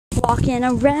walking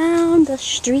around the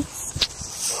streets.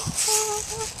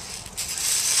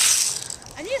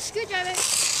 I need a screwdriver.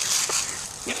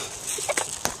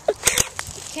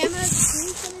 Camera,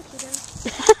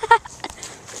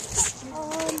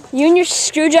 You and your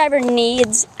screwdriver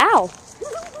needs. Ow.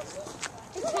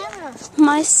 camera.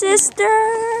 My sister.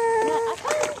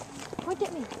 Point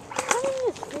at me.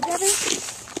 Screwdriver.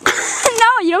 No,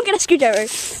 you don't get a screwdriver.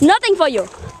 Nothing for you.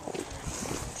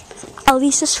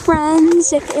 Elisa's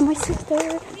friends, aka my sister. I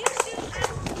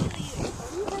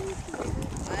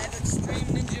have extreme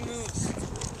ninja moves.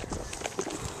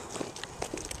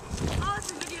 Oh,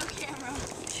 it's a video camera.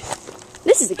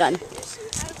 This is a gun.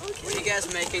 What are you guys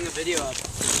making a video of?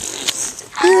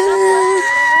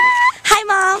 Hi,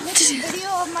 Mom. Video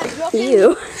of my broken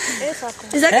You.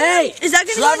 airsoft. Is that Hey, is that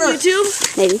gonna be on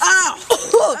YouTube? Maybe. Ow!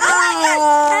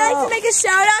 I'd like to make a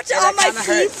shout out to all my That kinda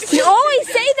hurt. peeps. You always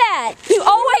say that. You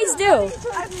always do.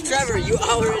 Trevor, you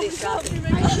already shot me.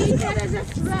 I see that as a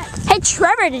threat. Hey,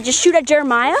 Trevor, did you shoot at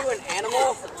Jeremiah? You an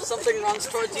animal? Something runs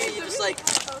towards you, you just like...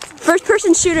 First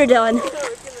person shooter, Dylan.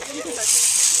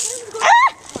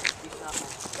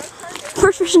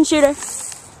 First person shooter.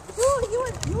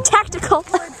 Tactical.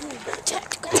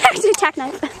 Tac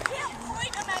knife.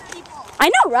 I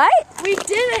know, right? We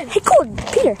didn't. Hey, cool,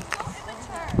 Peter.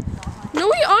 No,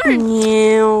 we aren't.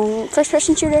 Yeah. First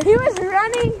person shooter. He was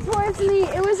running towards me.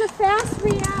 It was a fast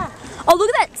react. Oh, look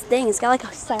at that thing. It's got like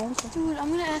a silencer. Dude, I'm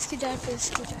gonna ask your dad for a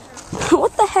screwdriver.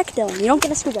 What the heck, Dylan? You don't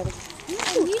get a screwdriver.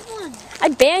 I need one. I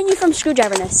ban you from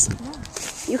screwdriverness.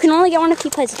 No. You can only get one if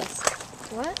you play with us.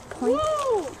 What? Point.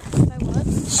 Whoa. My what?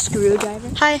 Screwdriver.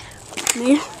 Hi.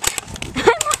 Me.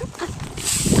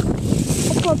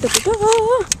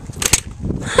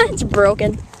 It's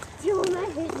broken. Dude, I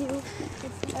hit you.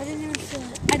 I didn't even feel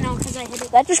it. I know, because I hit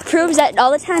it. That just proves that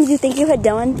all the times you think you hit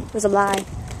Dylan was a lie.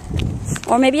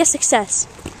 Or maybe a success.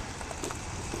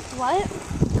 What?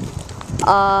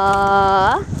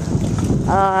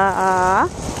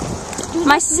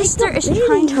 My sister is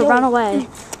trying to run away.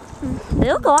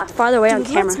 They look a lot farther away on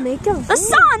camera. Let's make a The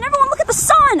sun! Everyone look at the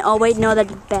sun! Oh wait, no,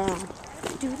 that's bad.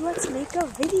 Dude, let's make a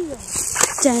video.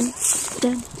 Dun,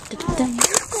 dun, dun, dun.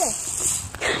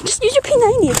 Just use your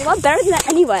P90. It's a lot better than that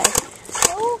anyway.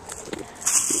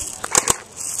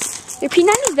 Your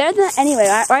P90 is better than that anyway.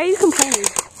 Why are you complaining?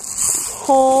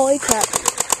 Holy crap.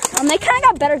 They kind of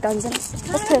got better guns than us.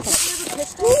 Let's play with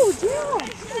them. Oh, yeah.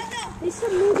 They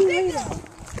said maybe later.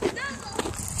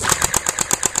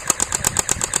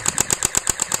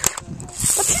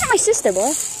 Let's shoot at my sister,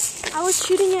 boy. I was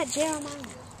shooting at Jeremiah.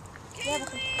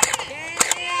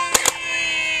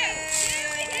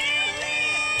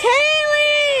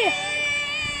 Kaylee!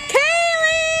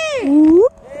 Kaylee!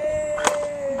 Whoop.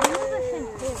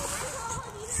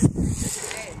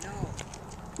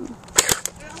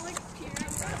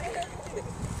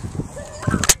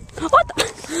 What the?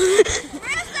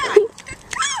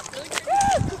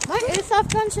 My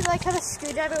airsoft gun should like have a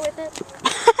screwdriver with it.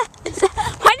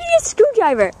 Why do you need a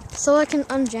screwdriver? So I can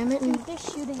unjam it and They're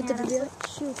shooting put the at us. video.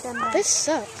 Shoot them. This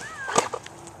sucks.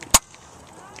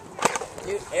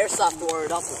 Dude, airsoft wore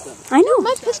it up with them. I know.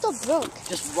 My pistol broke.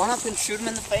 Just run up and shoot him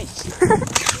in the face.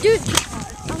 Dude,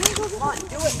 Come on,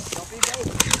 do it. Don't be a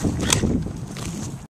baby.